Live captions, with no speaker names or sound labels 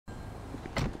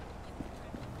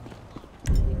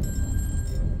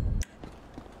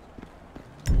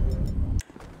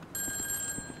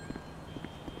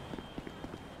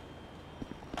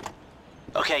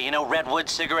Okay, you know Redwood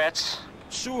cigarettes?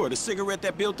 Sure, the cigarette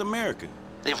that built America.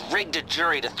 They've rigged a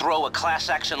jury to throw a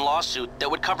class-action lawsuit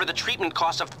that would cover the treatment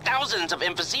costs of thousands of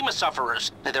emphysema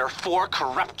sufferers. There are 4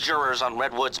 corrupt jurors on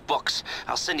Redwood's books.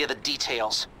 I'll send you the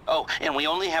details. Oh, and we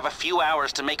only have a few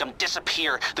hours to make them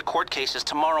disappear. The court case is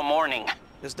tomorrow morning.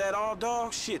 Is that all,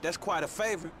 dog? Shit, that's quite a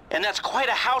favor. And that's quite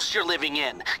a house you're living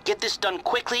in. Get this done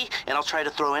quickly, and I'll try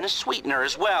to throw in a sweetener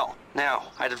as well.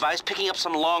 Now, I'd advise picking up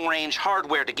some long-range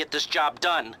hardware to get this job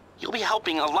done. You'll be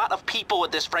helping a lot of people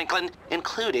with this, Franklin,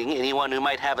 including anyone who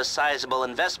might have a sizable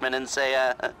investment in,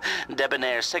 say,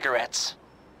 debonair cigarettes.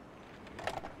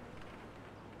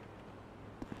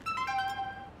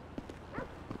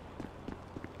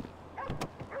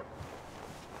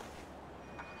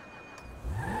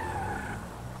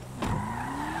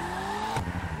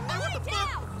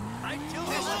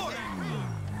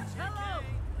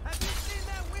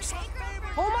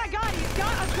 Oh my God, he's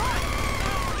got a gun!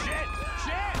 Shit!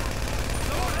 Shit!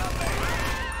 Someone help me!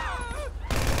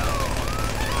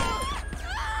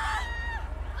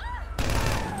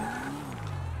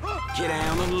 Get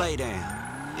down and lay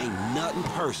down. Ain't nothing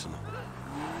personal.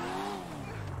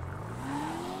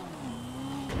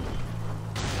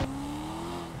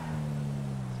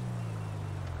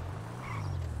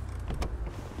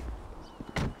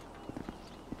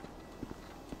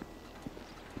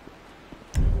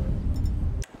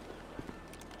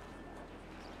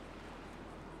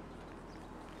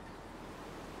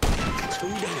 Too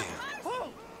damn.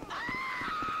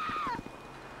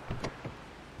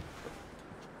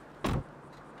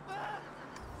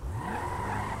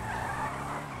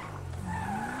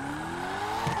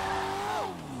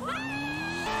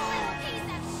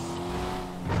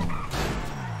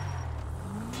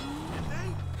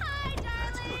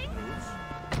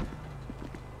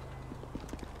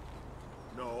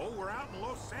 No, we're out in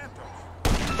Los Santos.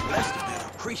 Bless the better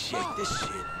appreciate this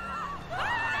shit.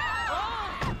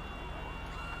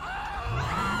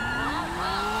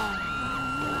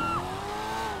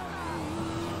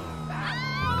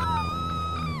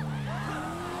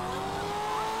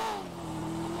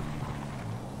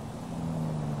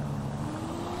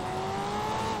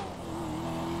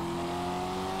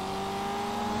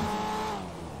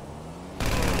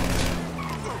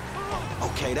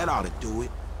 Okay, that ought to do it.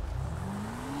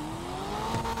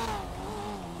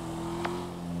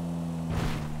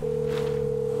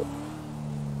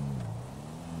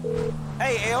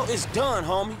 Hey, L, it's done,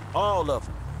 homie. All of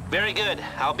them. Very good.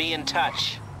 I'll be in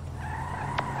touch.